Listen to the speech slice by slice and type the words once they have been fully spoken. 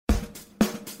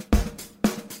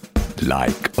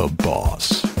like a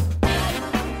boss.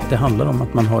 Det handlar om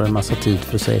att man har en massa tid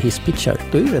för att säga hisspitchar.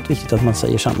 Då är det rätt viktigt att man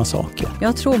säger samma saker.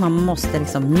 Jag tror man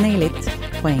måste nail it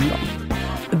på en gång.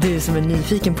 Du som är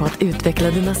nyfiken på att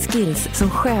utveckla dina skills som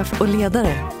chef och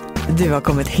ledare. Du har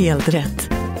kommit helt rätt.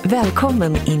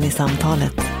 Välkommen in i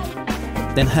samtalet.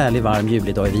 Det är en härlig varm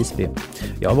julidag i Visby.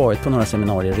 Jag har varit på några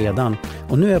seminarier redan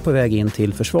och nu är jag på väg in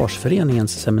till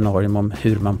Försvarsföreningens seminarium om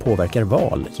hur man påverkar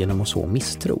val genom att så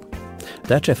misstro.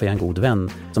 Där träffar jag en god vän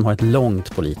som har ett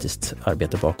långt politiskt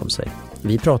arbete bakom sig.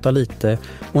 Vi pratar lite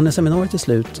och när seminariet är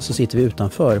slut så sitter vi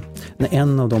utanför när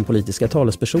en av de politiska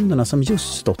talespersonerna som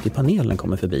just stått i panelen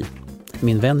kommer förbi.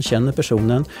 Min vän känner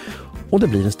personen och det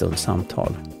blir en stunds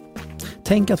samtal.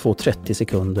 Tänk att få 30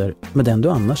 sekunder med den du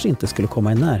annars inte skulle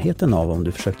komma i närheten av om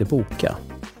du försökte boka.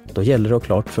 Då gäller det att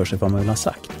klart för sig vad man vill ha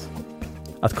sagt.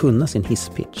 Att kunna sin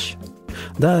hisspitch.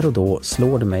 Där och då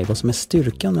slår det mig vad som är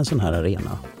styrkan med en sån här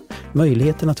arena.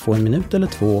 Möjligheten att få en minut eller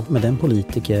två med den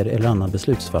politiker eller annan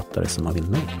beslutsfattare som man vill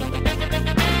nå.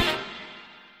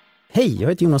 Hej, jag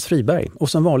heter Jonas Friberg och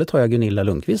som vanligt har jag Gunilla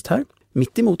Lundqvist här,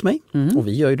 mitt emot mig. Och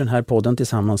vi gör ju den här podden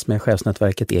tillsammans med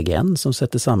chefsnätverket EGN som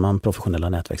sätter samman professionella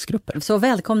nätverksgrupper. Så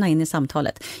välkomna in i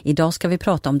samtalet. Idag ska vi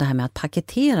prata om det här med att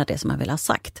paketera det som man vill ha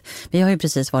sagt. Vi har ju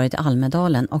precis varit i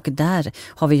Almedalen och där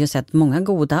har vi ju sett många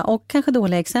goda och kanske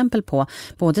dåliga exempel på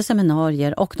både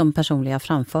seminarier och de personliga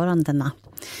framförandena.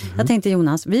 Jag tänkte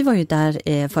Jonas, vi var ju där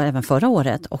även förra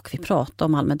året och vi pratade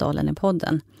om Almedalen i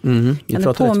podden. Kan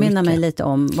du påminna mig lite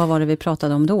om, vad var det vi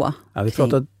pratade om då? Ja, vi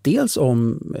pratade dels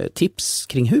om tips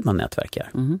kring hur man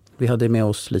nätverkar. Vi hade med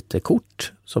oss lite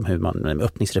kort som hur man med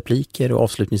öppningsrepliker och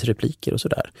avslutningsrepliker och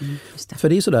sådär. För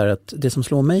det är sådär att det som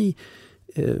slår mig,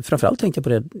 framförallt tänkte jag på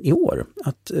det i år,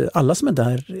 att alla som är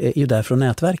där är ju där för att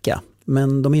nätverka.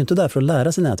 Men de är ju inte där för att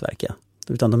lära sig nätverka.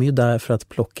 Utan de är ju där för att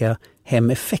plocka hem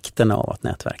effekterna av att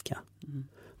nätverka.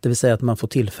 Det vill säga att man får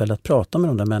tillfälle att prata med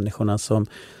de där människorna som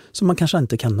man kanske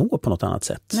inte kan nå på något annat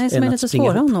sätt. Nej, som är lite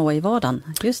svåra att nå i vardagen.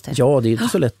 Just det. Ja, det är inte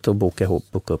så lätt att boka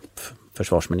upp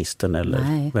försvarsministern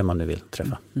eller vem man nu vill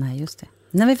träffa. Nej, just det.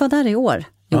 När vi var där i år,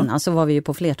 Jonas, så var vi ju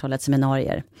på flertalet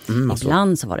seminarier.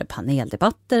 Ibland så var det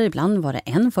paneldebatter, ibland var det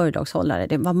en föredragshållare.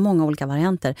 Det var många olika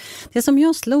varianter. Det som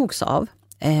jag slogs av,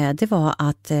 det var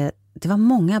att det var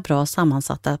många bra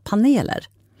sammansatta paneler.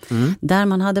 Där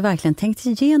man hade verkligen tänkt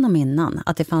igenom innan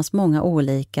att det fanns många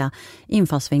olika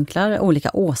infallsvinklar, olika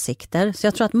åsikter. Så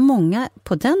jag tror att många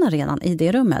på den arenan i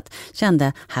det rummet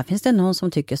kände, här finns det någon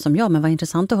som tycker som jag, men vad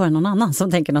intressant att höra någon annan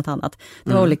som tänker något annat.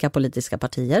 Det var olika politiska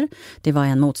partier, det var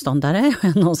en motståndare,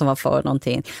 någon som var för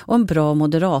någonting och en bra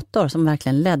moderator som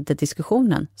verkligen ledde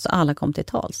diskussionen så alla kom till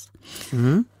tals.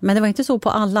 Men det var inte så på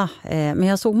alla, men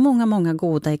jag såg många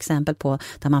goda exempel på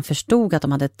där man förstod att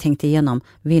de hade tänkt igenom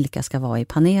vilka ska vara i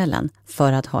panelen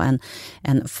för att ha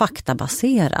en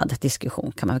faktabaserad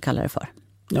diskussion kan man väl kalla det för.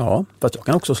 Ja, fast jag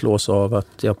kan också slås av att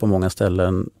jag på många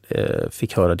ställen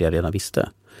fick höra det jag redan visste.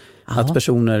 Att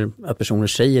personer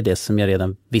säger det som jag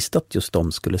redan visste att just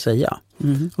de skulle säga.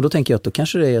 Och då tänker jag att då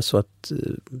kanske det är så att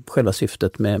själva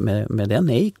syftet med den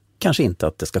är kanske inte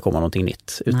att det ska komma någonting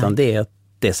nytt. Utan det är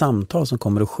det samtal som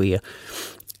kommer att ske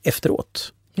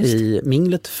efteråt. I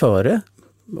minglet före,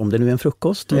 om det nu är en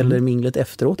frukost, eller minglet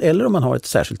efteråt, eller om man har ett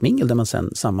särskilt mingel där man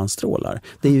sen sammanstrålar.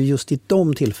 Det är ju just i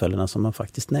de tillfällena som man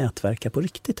faktiskt nätverkar på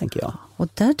riktigt, tänker jag. Och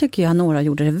där tycker jag några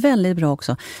gjorde det väldigt bra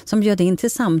också, som bjöd in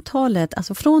till samtalet,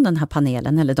 alltså från den här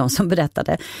panelen, eller de som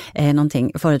berättade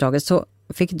någonting föredraget, så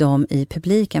fick de i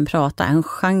publiken prata, en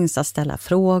chans att ställa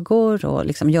frågor och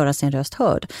liksom göra sin röst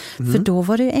hörd. För då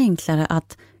var det ju enklare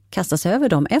att kasta sig över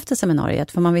dem efter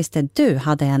seminariet, för man visste att du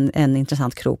hade en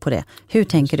intressant krok på det. Hur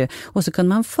tänker du? Och så kunde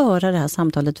man föra det här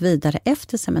samtalet vidare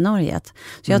efter seminariet.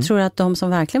 Så jag tror att de som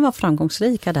verkligen var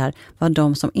framgångsrika där var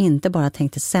de som inte bara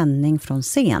tänkte sändning från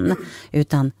scen,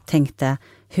 utan tänkte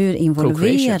hur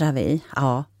involverar vi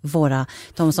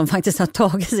de som faktiskt har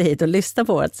tagit sig hit och lyssnat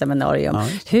på vårt seminarium.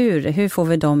 Hur får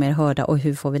vi dem mer hörda och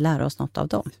hur får vi lära oss något av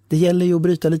dem? Det gäller ju att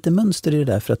bryta lite mönster i det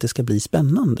där för att det ska bli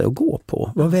spännande att gå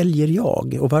på. Vad väljer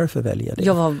jag och varför väljer jag det?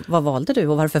 Ja, vad valde du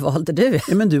och varför valde du?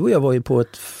 Ja, men du och jag var ju på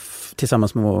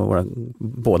tillsammans med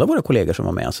båda våra kollegor som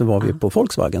var med, så var vi på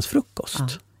Volkswagens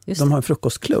frukost. De har en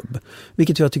frukostklubb,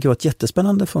 vilket jag tycker var ett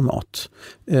jättespännande format.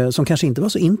 Som kanske inte var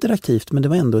så interaktivt, men det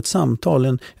var ändå ett samtal,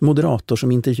 en moderator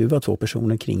som intervjuade 2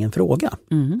 personer kring en fråga.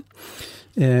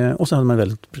 Och så hade man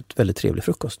väldigt, väldigt trevlig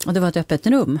frukost. Och det var ett öppet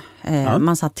rum.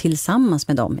 Man satt tillsammans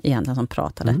med dem egentligen som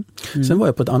pratade. Sen var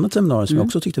jag på ett annat seminarium som jag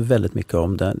också tyckte väldigt mycket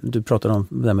om. Där du pratade om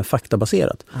det med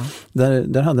faktabaserat.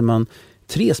 Där hade man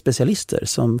 3 specialister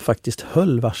som faktiskt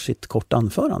höll varsitt kort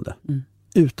anförande.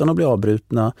 utan att bli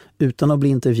avbrutna, utan att bli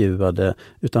intervjuade,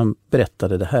 utan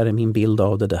berättade det här är min bild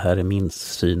av det här är min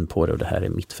syn på det och det här är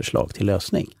mitt förslag till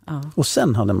lösning. Ja. Och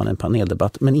sen hade man en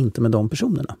paneldebatt, men inte med de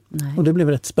personerna. Nej. Och det blev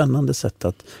ett spännande sätt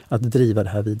att driva det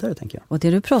här vidare, tänker jag. Och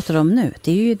det du pratar om nu,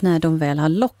 det är ju när de väl har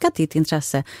lockat ditt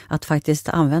intresse att faktiskt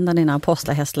använda dina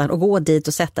apostlahästlar och gå dit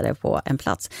och sätta det på en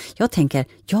plats.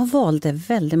 Jag valde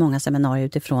väldigt många seminarier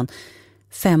utifrån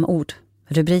 5 ord,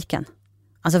 rubriken.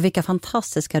 Alltså vilka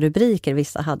fantastiska rubriker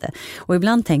vissa hade. Och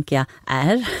ibland tänker jag,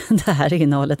 är det här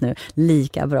innehållet nu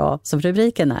lika bra som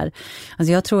rubriken är?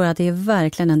 Alltså jag tror att det är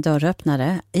verkligen en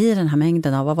dörröppnare i den här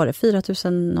mängden av, vad var det,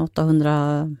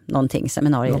 4800 någonting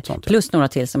seminarier. Plus några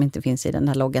till som inte finns i den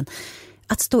här loggen.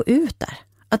 Att stå ut där,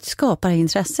 att skapa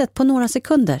intresset på några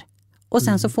sekunder. Och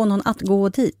sen så får någon att gå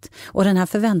dit. Och den här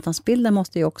förväntansbilden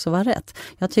måste ju också vara rätt.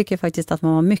 Jag tycker faktiskt att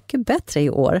man var mycket bättre i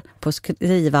år på att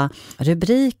skriva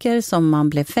rubriker som man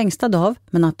blev fängstad av,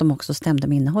 men att de också stämde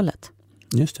med innehållet.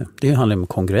 Just det. Det handlar om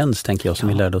kongruens, tänker jag, som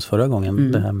vi lärde oss förra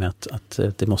gången. Det här med att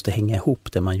det måste hänga ihop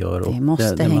det man gör och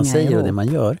det man säger och det man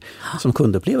gör. Som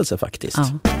kundupplevelse faktiskt.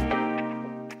 Ja.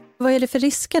 Vad är det för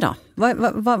risker då?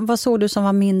 Vad såg du som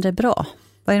var mindre bra?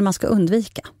 Vad är det man ska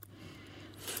undvika?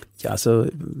 Ja, alltså,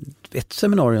 ett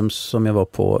seminarium som jag var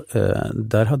på,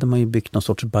 där hade man ju byggt någon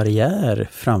sorts barriär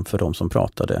framför de som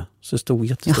pratade. Så det stod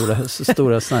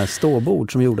jättestora såna här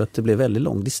ståbord som gjorde att det blev väldigt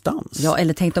lång distans. Ja,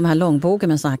 eller tänk de här långbågen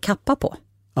med en sån här kappa på.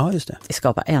 Ja, just det. Det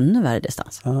skapar ännu värre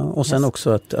distans. Ja, och sen också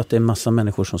att det är massa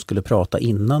människor som skulle prata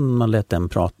innan man lät dem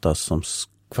prata som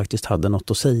faktiskt hade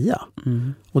något att säga.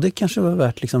 Och det kanske var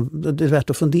värt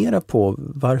att fundera på,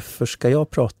 varför ska jag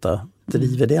prata?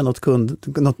 Driver det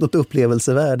något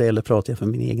upplevelsevärde eller pratar jag för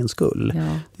min egen skull? Ja.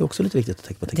 Det är också lite viktigt att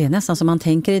tänka på. Det är nästan som man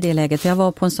tänker i det läget. Jag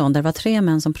var på en sån där det var 3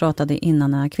 män som pratade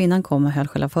innan när kvinnan kom och höll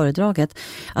själva föredraget.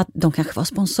 Att de kanske var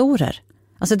sponsorer.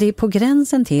 Alltså det är på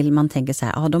gränsen till man tänker så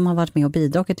här, de har varit med och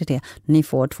bidragit till det. Ni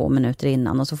får 2 minuter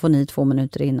innan och så får ni 2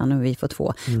 minuter innan och vi får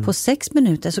 2. På 6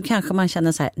 minuter så kanske man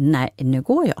känner så här, nej, nu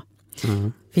går jag.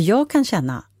 För jag kan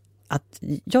känna att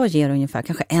jag ger ungefär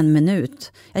kanske 1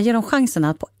 minut. Jag ger dem chansen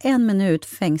att på 1 minut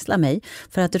fängsla mig.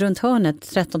 För att runt hörnet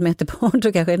 13 meter bort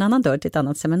så kanske en annan dörr till ett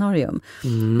annat seminarium.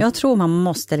 Jag tror man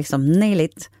måste liksom nail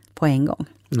it på en gång.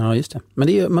 Ja, just det.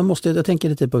 Men man måste, jag tänker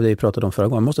lite på det vi pratade om förra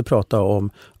gången. Man måste prata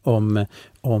om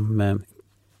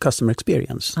customer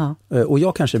experience. Ja. Och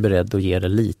jag kanske är beredd att ge det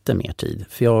lite mer tid.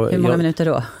 För hur många minuter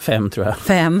då? 5 tror jag.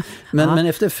 5? Men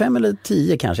efter 5 eller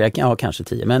 10 kanske, kanske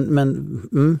 10.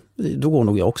 Men då går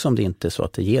nog jag också om det inte är så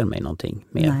att det ger mig någonting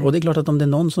mer. Nej. Och det är klart att om det är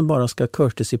någon som bara ska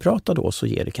courtesy-prata då, så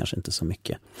ger det kanske inte så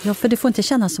mycket. Ja, för det får inte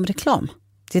kännas som reklam.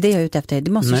 Det är det jag är ute efter.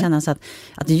 Det måste kännas att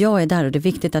jag är där och det är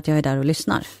viktigt att jag är där och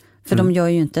lyssnar. För de gör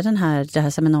ju inte det här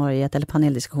seminariet eller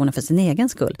paneldiskussionen för sin egen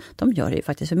skull. De gör det ju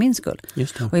faktiskt för min skull.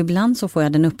 Just det. Och ibland så får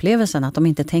jag den upplevelsen att de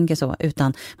inte tänker så,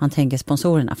 utan man tänker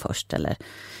sponsorerna först.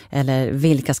 Eller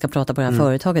vilka ska prata på det här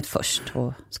företaget först.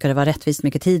 Och ska det vara rättvist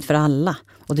mycket tid för alla?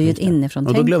 Och det är ju ett inifrån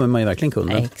tänk. Och då glömmer man ju verkligen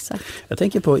kunden. Exakt.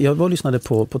 Jag var och lyssnade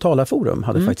på Talarforum.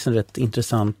 Hade faktiskt en rätt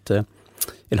intressant...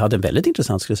 Eller hade en väldigt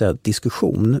intressant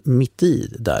diskussion mitt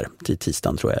i där till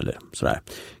tisdagen tror jag, eller sådär,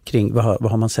 kring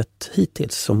vad har man sett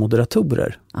hittills som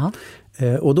moderatorer.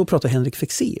 Och då pratade Henrik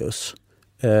Fexeus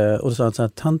och sa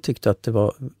att han tyckte att det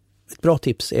var ett bra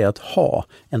tips är att ha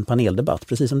en paneldebatt,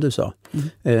 precis som du sa.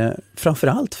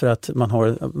 Framförallt för att man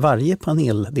har varje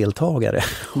paneldeltagare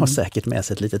har säkert med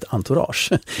sig ett litet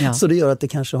entourage. Ja. Så det gör att det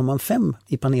kanske har man 5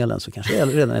 i panelen så kanske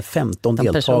det redan är 15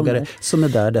 deltagare som är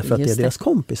där därför att det är deras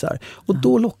kompisar. Och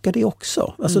då lockar det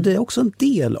också. Alltså det är också en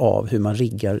del av hur man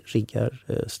riggar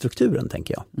strukturen,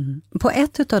 tänker jag. På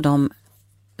ett av de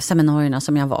seminarierna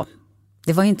som jag var,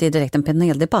 det var inte direkt en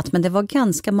paneldebatt, men det var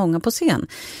ganska många på scen.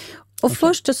 Och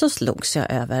först så slogs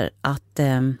jag över att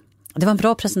det var en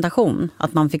bra presentation.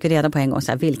 Att man fick reda på en gång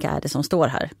så här, vilka är det som står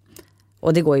här.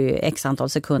 Och det går ju x antal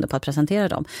sekunder på att presentera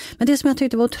dem. Men det som jag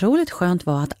tyckte var otroligt skönt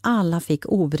var att alla fick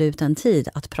obruten tid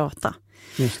att prata.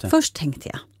 Först tänkte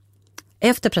jag,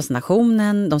 efter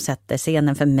presentationen, de sätter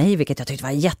scenen för mig, vilket jag tyckte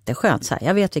var jätteskönt. Så här,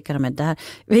 jag vet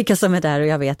vilka som är där och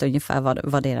jag vet ungefär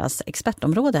vad deras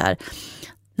expertområde är.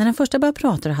 När den första började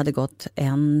prata och hade gått 1,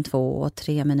 2,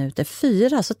 3 minuter,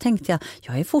 4 så tänkte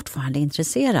jag är fortfarande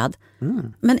intresserad.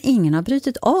 Men ingen har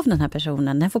brytit av den här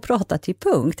personen. Den får prata till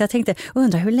punkt. Jag tänkte,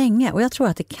 undrar hur länge? Och jag tror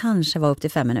att det kanske var upp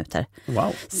till 5 minuter.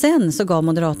 Wow. Sen så gav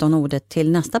moderatorn ordet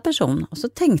till nästa person och så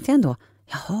tänkte jag ändå,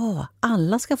 Jaha,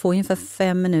 alla ska få ungefär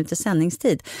 5 minuters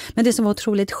sändningstid. Men det som var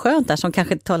otroligt skönt där, som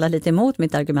kanske talar lite emot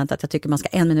mitt argument att jag tycker man ska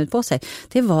 1 minut på sig,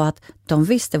 det var att de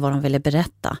visste vad de ville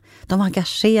berätta. De var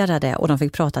engagerade och de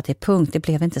fick prata till punkt. Det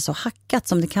blev inte så hackat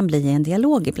som det kan bli i en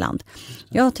dialog ibland.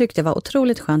 Jag tyckte det var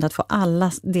otroligt skönt att få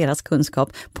alla deras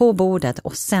kunskap på bordet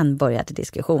och sen började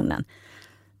diskussionen.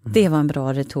 Det var en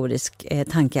bra retorisk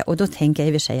tanke, och då tänker jag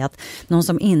i och för sig att någon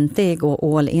som inte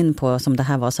går all in på, som det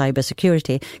här var,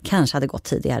 cybersecurity, kanske hade gått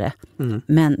tidigare.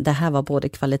 Men det här var både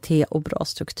kvalitet och bra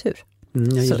struktur.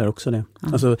 Jag gillar också det. Ja.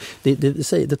 Alltså,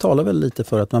 det talar väl lite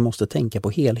för att man måste tänka på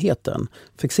helheten.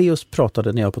 Fexeus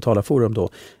pratade när jag var på talarforum då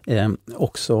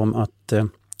också om att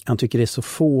han tycker det är så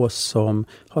få som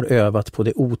har övat på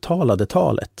det otalade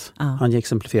talet. Ja. Han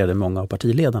exemplifierade många av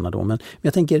partiledarna då. Men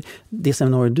jag tänker, det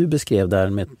seminarium du beskrev där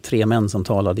med 3 män som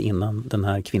talade innan den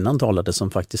här kvinnan talade,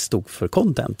 som faktiskt stod för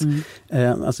content.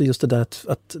 Alltså just det där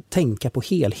att tänka på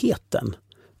helheten.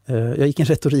 Jag gick en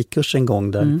retorikkurs en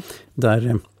gång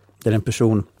där en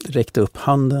person räckte upp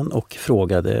handen och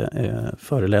frågade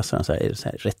föreläsaren så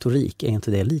här, retorik, är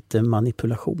inte det lite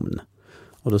manipulation?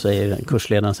 Och då säger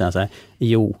kursledaren så här,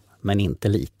 jo, men inte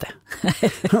lite.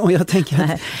 Och jag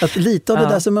tänker att lite av det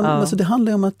där, som alltså det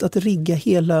handlar om att rigga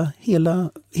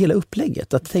hela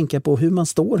upplägget. Att tänka på hur man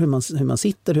står, hur man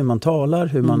sitter, hur man talar,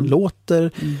 hur man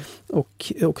låter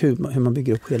och hur man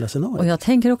bygger upp hela scenariot. Och jag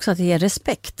tänker också att det ger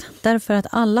respekt. Därför att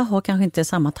alla har kanske inte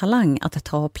samma talang att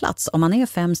ta plats. Om man är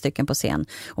 5 stycken på scen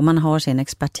och man har sin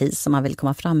expertis som man vill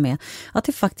komma fram med. Att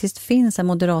det faktiskt finns en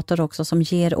moderator också som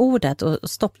ger ordet och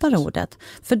stoppar ordet.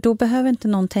 För då behöver inte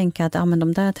någon tänka att men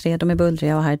de där 3, de är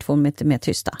bullriga och här är 2 mer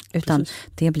tysta. Utan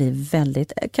det blir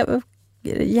väldigt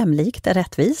jämlikt,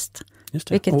 rättvist.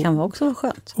 Vilket kan vara också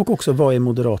skönt. Och också, vad är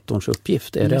moderatorns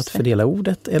uppgift? Är det att fördela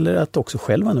ordet eller att också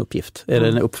själv ha en uppgift? Eller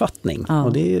en uppfattning? Ja.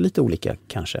 Och det är lite olika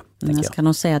kanske. Jag ska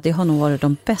nog säga att det har nog varit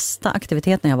de bästa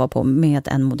aktiviteterna jag var på med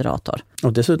en moderator.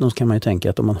 Och dessutom kan man ju tänka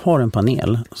att om man har en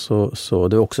panel så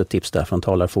det är också ett tips där från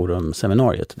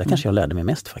talarforum-seminariet. Där kanske jag lärde mig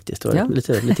mest faktiskt. Det var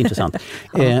lite intressant.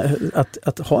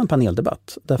 Att ha en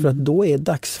paneldebatt. Därför att då är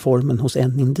dagsformen hos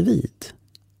en individ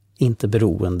inte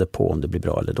beroende på om det blir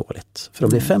bra eller dåligt. För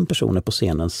om det är 5 personer på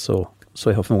scenen så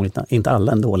har förmodligen inte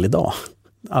alla en dålig dag.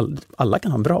 Alla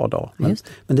kan ha en bra dag,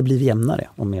 men det blir jämnare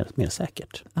och mer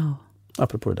säkert. Ja.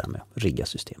 Apropå det där med att rigga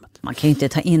systemet. Man kan ju inte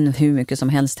ta in hur mycket som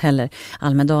helst heller.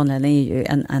 Almedalen är ju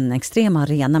en extrem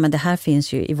arena, men det här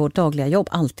finns ju i vårt dagliga jobb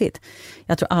alltid.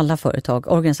 Jag tror alla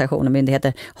företag, organisationer och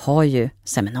myndigheter har ju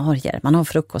seminarier. Man har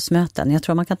frukostmöten. Jag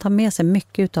tror man kan ta med sig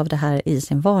mycket av det här i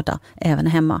sin vardag, även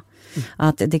hemma.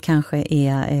 Att det kanske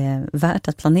är värt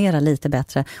att planera lite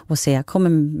bättre och se, kommer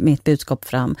mitt budskap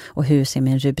fram och hur ser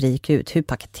min rubrik ut? Hur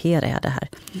paketerar jag det här?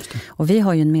 Och vi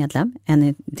har ju en medlem, en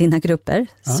i dina grupper,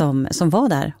 som var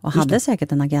där och hade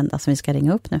säkert en agenda som vi ska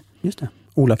ringa upp nu. Just det.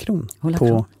 Ola Kron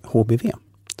på HBV,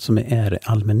 som är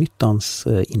allmännyttans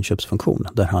inköpsfunktion,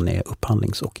 där han är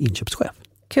upphandlings- och inköpschef.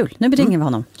 Kul, nu ringer vi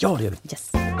honom. Ja, det gör vi.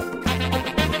 Yes.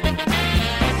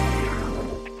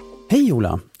 Hej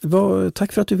Ola,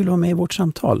 tack för att du vill vara med i vårt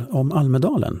samtal om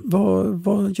Almedalen.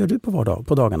 Vad gör du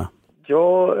på dagarna?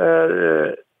 Jag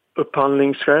är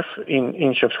upphandlingschef,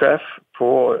 inköpschef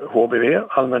på HBV,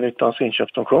 allmännyttans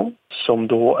inköpsfunktion, som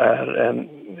då är en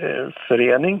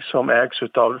förening som ägs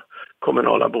av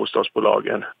kommunala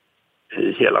bostadsbolagen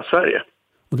i hela Sverige.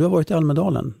 Och du har varit i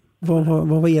Almedalen. Vad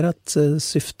var ert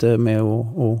syfte med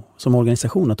som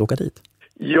organisation att åka dit?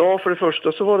 Ja, för det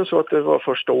första så var det så att det var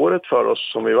första året för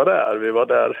oss som vi var där. Vi var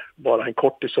där bara en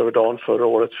kortis över dagen förra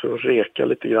året för att reka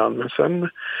lite grann. Men sen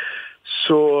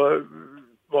så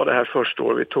var det här första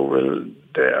året, vi tog väl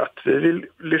det att vi vill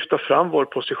lyfta fram vår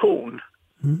position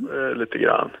lite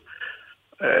grann.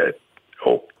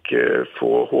 Och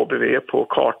få HBV på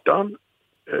kartan.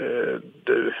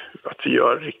 Att vi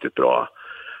gör riktigt bra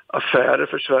affärer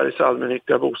för Sveriges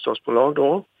allmännyttiga bostadsbolag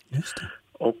då. Just det.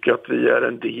 Och att vi är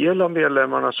en del av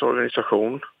medlemmarnas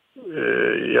organisation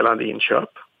gällande inköp.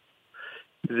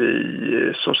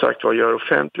 Vi som sagt gör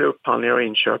offentliga upphandlingar och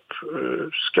inköp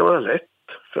ska vara lätt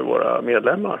för våra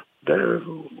medlemmar. Det är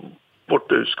vårt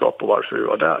budskap och varför vi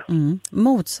var där.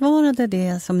 Motsvarade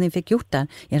det som ni fick gjort där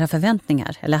era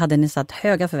förväntningar? Eller hade ni satt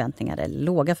höga förväntningar eller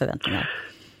låga förväntningar?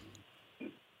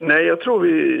 Nej, jag tror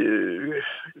vi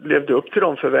levde upp till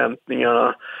de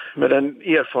förväntningarna med den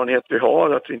erfarenhet vi har,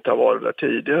 att vi inte har varit där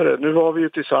tidigare. Nu var vi ju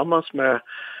tillsammans med,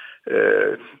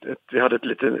 vi hade ett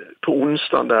lite på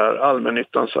onsdagen där,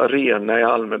 allmännyttans arena i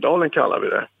Almedalen kallar vi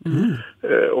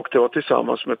det. Och det var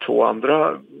tillsammans med 2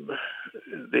 andra.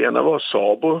 Det ena var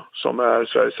Sabo som är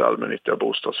Sveriges allmännyttiga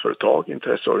bostadsföretag,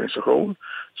 intresseorganisation,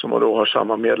 som då har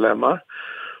samma medlemmar.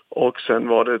 Och sen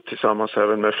var det tillsammans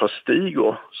även med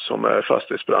Fastigo som är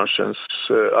fastighetsbranschens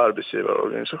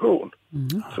arbetsgivarorganisation.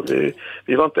 Så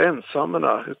vi var inte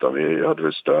ensamma, utan vi hade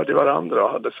väl stöd i varandra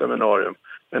och hade seminarium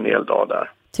en hel dag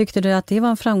där. Tyckte du att det var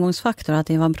en framgångsfaktor, att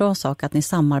det var en bra sak att ni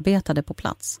samarbetade på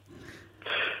plats?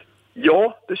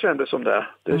 Ja, det kändes som det.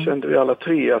 Det kände vi alla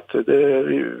tre, att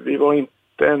vi var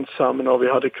inte ensamma och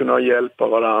vi hade kunnat hjälpa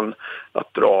varandra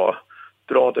att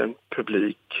dra den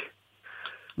publik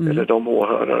eller de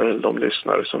åhörare eller de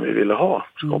lyssnare som vi ville ha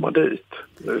komma dit.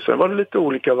 Sen var det lite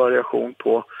olika variation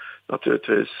på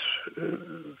naturligtvis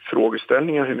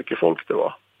frågeställningar, hur mycket folk det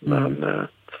var. Men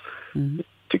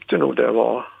tyckte nog det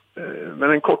var,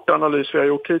 men en kort analys vi har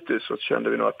gjort hittills, så kände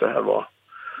vi nog att det här var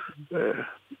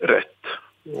rätt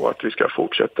och att vi ska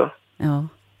fortsätta. Ja.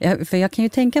 För jag kan ju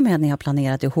tänka mig att ni har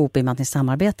planerat ihop i och med att ni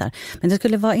samarbetar. Men det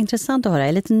skulle vara intressant att höra. Jag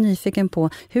är lite nyfiken på,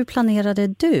 hur planerade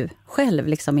du själv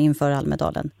liksom inför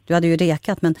Almedalen? Du hade ju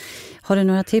rekat, men har du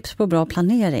några tips på bra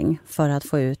planering för att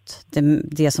få ut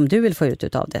det som du vill få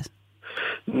ut av det?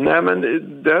 Nej, men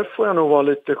där får jag nog vara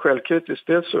lite självkritisk.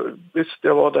 Dels så, visst,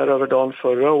 jag var där över dagen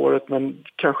förra året, men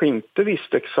kanske inte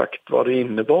visste exakt vad det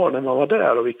innebar när man var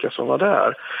där och vilka som var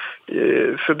där.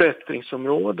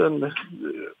 Förbättringsområden,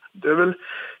 det är väl,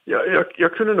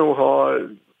 jag kunde nog ha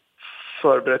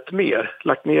förberett mer,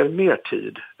 lagt ner mer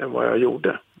tid än vad jag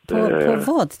gjorde. På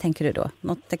vad tänker du då?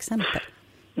 Något exempel?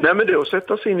 Nej, men det är att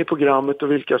sätta sig in i programmet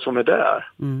och vilka som är där.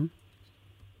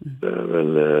 Det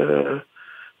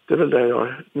är väl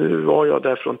det nu var jag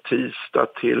där från tisdag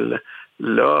till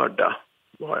lördag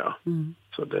var jag.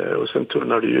 Så och sen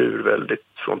tunnade det ur väldigt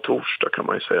från torsdag, kan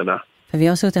man ju säga där. För vi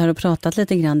har suttit här och pratat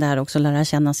lite grann där också, lära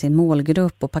känna sin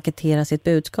målgrupp och paketera sitt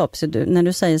budskap. Så när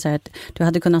du säger så här att du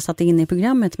hade kunnat sätta in i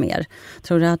programmet mer,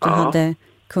 tror du att du hade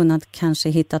kunnat kanske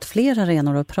hittat fler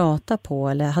arenor att prata på,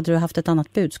 eller hade du haft ett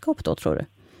annat budskap då, tror du?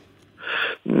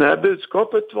 Nej,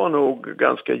 budskapet var nog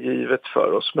ganska givet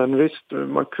för oss, men visst,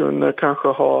 man kunde kanske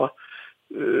ha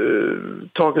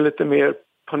tagit lite mer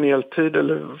paneltid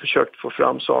eller försökt få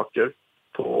fram saker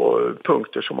på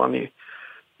punkter som man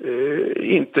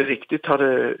inte riktigt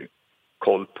hade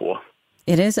koll på.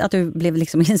 Är det så att du blev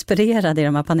liksom inspirerad i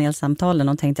de här panelsamtalen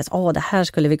och tänkte att det här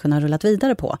skulle vi kunna rulla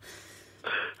vidare på?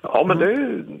 Ja, men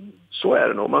så är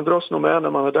det nog. Man dras nog med när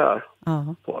man är där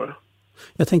på det.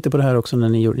 Jag tänkte på det här också när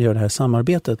ni gör det här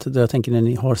samarbetet. Där jag tänker när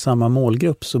ni har samma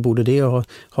målgrupp så borde det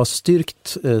ha styrkt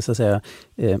så att säga,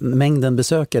 mängden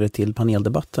besökare till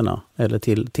paneldebatterna eller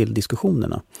till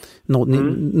diskussionerna.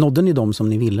 Nådde ni dem som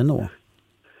ni ville nå?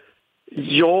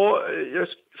 Ja,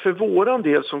 för våran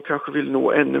del som kanske vill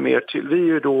nå ännu mer till, vi är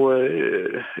ju då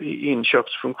i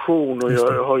inköpsfunktion och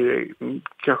har ju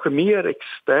kanske mer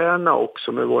externa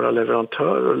också med våra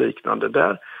leverantörer och liknande.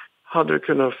 Där hade det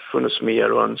kunnat funnits mer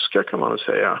att önska, kan man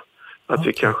säga. Att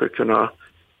vi kanske kunde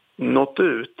nått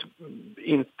ut.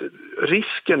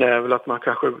 Risken är väl att man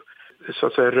kanske så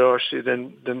att säga rör sig i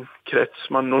den krets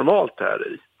man normalt är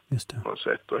i. Just det. På något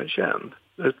sätt och är känd.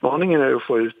 Utmaningen är ju att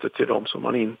få ut det till dem som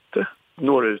man inte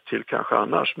når ut till kanske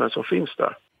annars, men som finns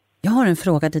där. Jag har en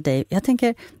fråga till dig. Jag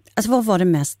tänker, alltså vad var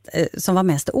det som var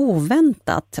mest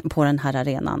oväntat på den här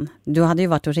arenan? Du hade ju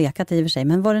varit och rekat i och för sig,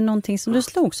 men var det någonting som du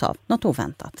slogs av? Något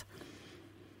oväntat?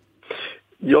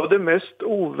 Ja, det mest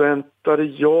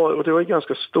oväntade, och det var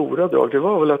ganska stora drag, det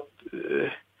var väl att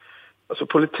alltså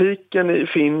politiken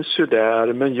finns ju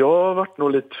där, men jag har varit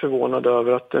nog lite förvånad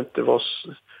över att det inte var,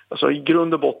 alltså i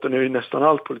grund och botten är ju nästan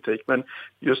all politik, men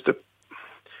just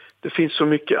det finns så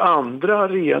mycket andra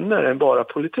arenor än bara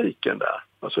politiken där.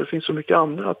 Alltså det finns så mycket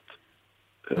annat.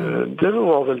 Det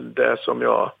var väl det som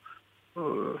jag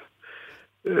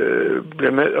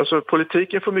blev med. Alltså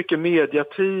politiken får mycket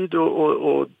mediatid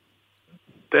och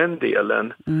den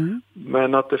delen.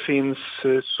 Men att det finns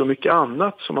så mycket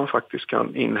annat som man faktiskt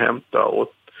kan inhämta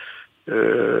och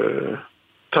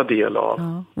ta del av.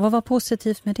 Ja. Vad var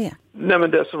positivt med det? Nej,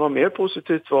 men det som var mer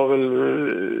positivt var väl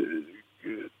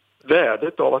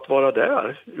värdet av att vara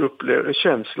där.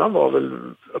 Känslan var väl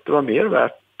att det var mer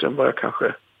värt än vad jag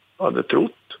kanske hade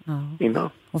trott innan.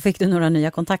 Och fick du några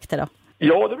nya kontakter då?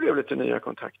 Ja, det blev lite nya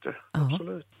kontakter.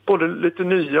 Absolut. Både lite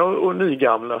nya och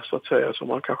nygamla så att säga, som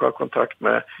man kanske har kontakt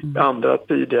med andra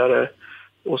tidigare,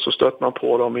 och så stöter man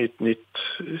på dem i ett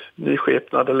ny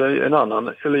skepnad eller en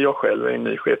annan, eller jag själv är en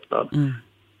ny skepnad.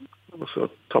 Och så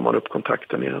tar man upp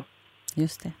kontakten igen.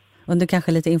 Just det. Under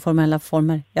kanske lite informella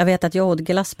former. Jag vet att jag åt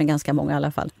glass med ganska många i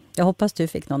alla fall. Jag hoppas du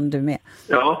fick någon du med.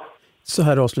 Ja. Så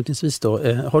här avslutningsvis då,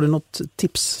 har du något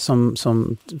tips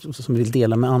som vill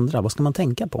dela med andra? Vad ska man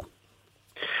tänka på?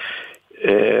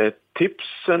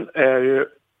 Tipsen är ju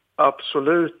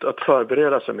absolut att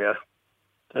förbereda sig mer.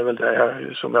 Det är väl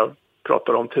det som jag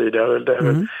pratade om tidigare.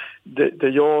 Det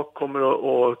jag kommer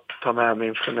att ta med mig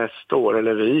inför nästa år,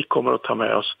 eller vi kommer att ta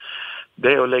med oss, det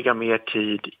är att lägga mer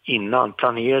tid innan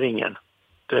planeringen.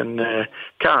 Den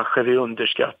kanske vi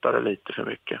underskattar lite för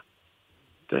mycket.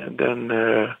 Den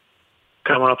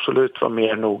kan man absolut vara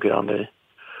mer noggrann i.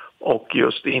 Och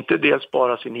just inte dels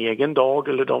bara sin egen dag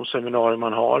eller de seminarier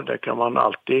man har, där kan man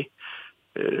alltid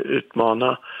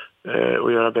utmana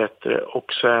och göra bättre.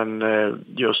 Och sen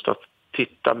just att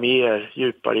titta mer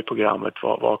djupare i programmet,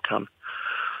 vad kan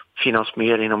finnas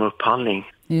mer inom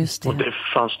upphandling. Just det. Och det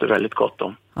fanns det väldigt gott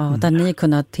om. Ja, där ni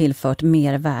kunde ha tillfört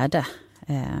mer värde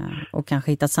och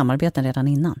kanske hittat samarbeten redan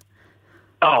innan.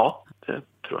 Ja, det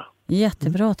tror jag.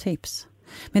 Jättebra tips.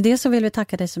 Med det så vill vi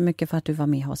tacka dig så mycket för att du var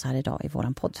med oss här idag i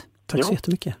våran podd. Tack så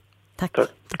jättemycket. Tack.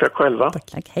 Tack själva.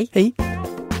 Tack. Hej. Hej.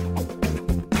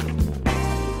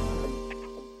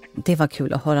 Det var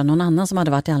kul att höra någon annan som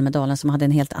hade varit i Almedalen som hade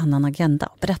en helt annan agenda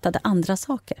och berättade andra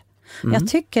saker. Jag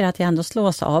tycker att jag ändå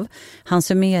slås av hans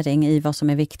summering i vad som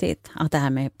är viktigt. Att det här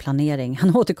med planering,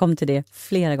 han återkom till det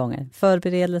flera gånger.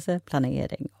 Förberedelse,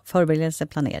 planering.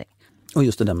 Och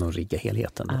just det där med att rigga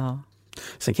helheten. Ja.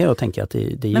 Sen kan jag tänka att det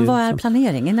är Men ju... vad är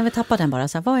planering? Innan vi tappar den bara,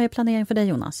 så här, vad är planering för dig,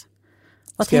 Jonas?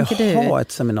 Vad Ska jag tänker du? ha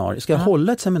ett seminarium? Ska jag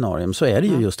hålla ett seminarium, så är det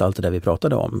ju just allt det där vi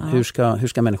pratade om. Hur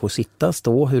ska människor sitta,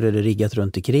 stå? Hur är det riggat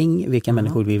runt omkring? Vilka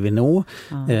människor vill vi nå?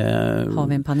 Har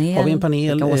vi en panel?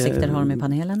 Vilka åsikter har de i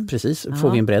panelen? Precis. Får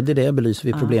vi en bredd i det? Belyser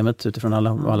vi problemet utifrån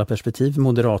alla perspektiv?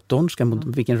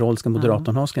 Moderatorn, vilken roll ska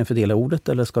moderatorn ha? Ska den fördela ordet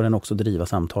eller ska den också driva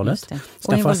samtalet?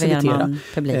 Och involverar man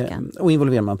publiken? Och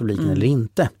involverar man publiken eller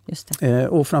inte? Just det.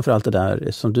 Och framförallt det där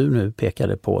som du nu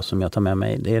pekade på, som jag tar med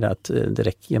mig, det är att det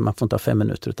räcker, man får inte ha 5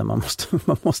 minuter, utan man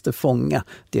måste fånga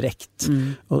direkt.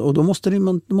 Och då måste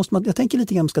man, jag tänker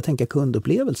lite grann, man ska tänka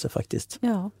kundupplevelse faktiskt.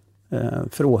 Ja.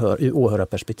 För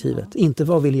åhörarperspektivet. Ja. Inte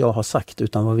vad vill jag ha sagt,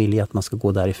 utan vad vill jag att man ska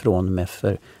gå därifrån med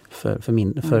för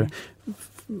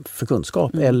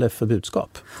kunskap eller för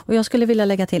budskap. Och jag skulle vilja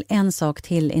lägga till en sak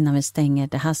till innan vi stänger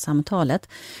det här samtalet.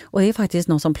 Och det är faktiskt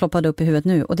något som ploppade upp i huvudet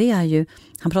nu. Och det är ju,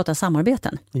 han pratar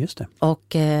samarbeten. Just det.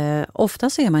 Och ofta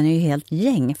så är man ju helt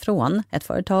gäng från ett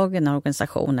företag, en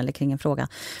organisation eller kring en fråga.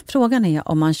 Frågan är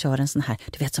om man kör en sån här,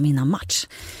 du vet som innan match.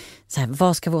 Så här,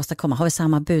 vad ska vi åstadkomma? Har vi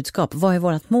samma budskap? Vad är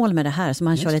vårt mål med det här? Så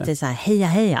man kör lite så här,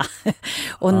 heja.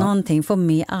 Och någonting får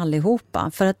med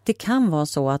allihopa. För att det kan vara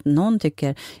så att någon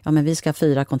tycker, ja men vi ska ha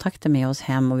 4 kontakter med oss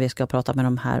hem och vi ska prata med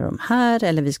de här.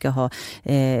 Eller vi ska ha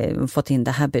fått in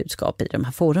det här budskap i de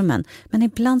här forumen. Men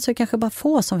ibland så är det kanske bara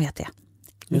få som vet det.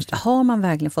 Har man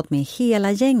verkligen fått med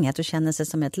hela gänget och känner sig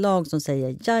som ett lag som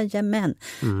säger jajamän,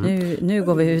 nu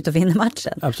går vi ut och vinner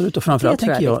matchen. Absolut, och framförallt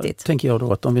tänker jag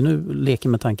då att om vi nu leker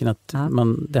med tanken att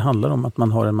det handlar om att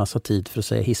man har en massa tid för att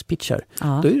säga hisspitchar,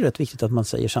 då är det rätt viktigt att man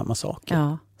säger samma saker.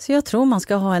 Ja. Så jag tror man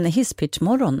ska ha en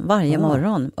hisspitch-morgon varje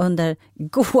morgon under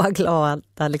goa,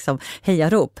 glada liksom,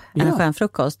 hejarop, en skön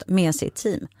frukost med sitt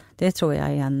team. Det tror jag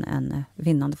är en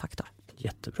vinnande faktor.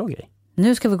 Jättebra grej.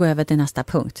 Nu ska vi gå över till nästa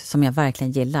punkt som jag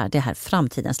verkligen gillar. Det här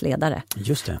framtidens ledare.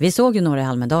 Just det. Vi såg ju några i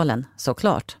Almedalen,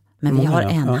 såklart. Men vi har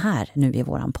en här nu i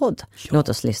våran podd. Låt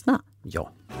oss lyssna.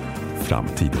 Ja.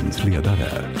 Framtidens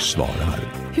ledare svarar.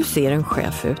 Hur ser en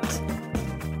chef ut?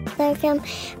 De kan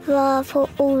vara på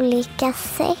olika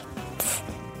sätt.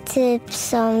 Typ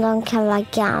som de kan vara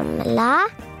gamla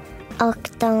och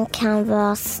de kan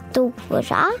vara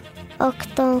stora. Och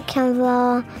de kan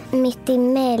vara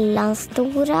mittemellan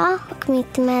stora och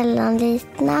mittemellan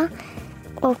litna.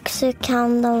 Och så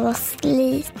kan de vara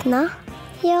slitna.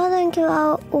 Ja, de kan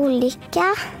vara olika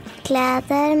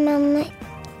kläder. Men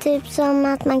typ som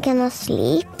att man kan ha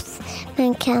slips.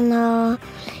 Man kan ha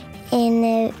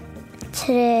en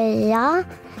tröja.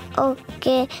 Och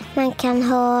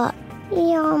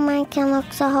man kan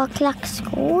också ha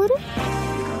klackskor.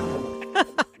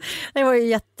 Det var ju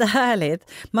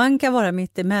jättehärligt. Man kan vara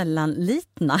mitt emellan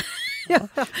litna.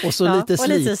 Och så lite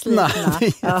slitna.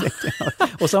 Ja.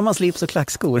 Och så har man slips och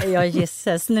klackskor. Ja,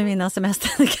 gisses. Nu innan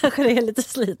semestern kanske det är lite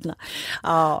slitna.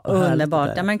 Ja, underbart.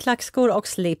 Ja, men klackskor och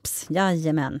slips,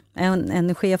 jajamän.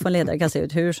 En chef och ledare kan se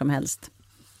ut hur som helst.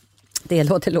 Det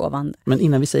låter lovande. Men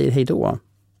innan vi säger hej då,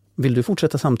 vill du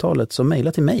fortsätta samtalet så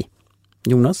mejla till mig.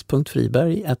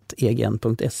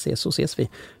 jonas.friberg@egn.se, så ses vi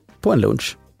på en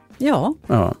lunch. Ja.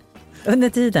 Under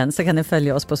tiden så kan ni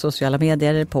följa oss på sociala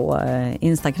medier, på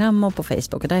Instagram och på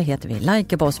Facebook. Och där heter vi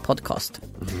Like a Boss Podcast.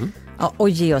 Ja, och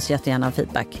ge oss jättegärna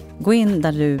feedback. Gå in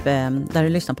där du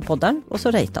lyssnar på poddar och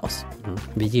så rata oss.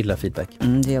 Vi gillar feedback.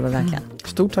 Det gör vi verkligen.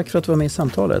 Stort tack för att du var med i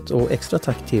samtalet och extra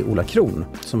tack till Ola Kron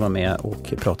som var med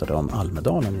och pratade om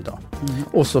Almedalen idag.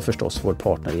 Och så förstås vår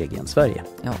partner Egen Sverige.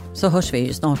 Ja, så hörs vi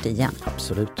ju snart igen.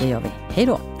 Absolut. Det gör vi. Hej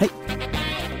då. Hej.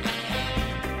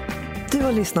 Du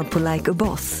har lyssnat på Like a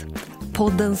Boss.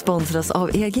 Podden sponsras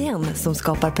av EGN som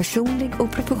skapar personlig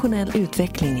och professionell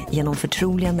utveckling genom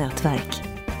förtroliga nätverk.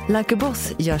 Like a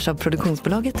Boss görs av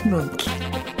produktionsbolaget Munk.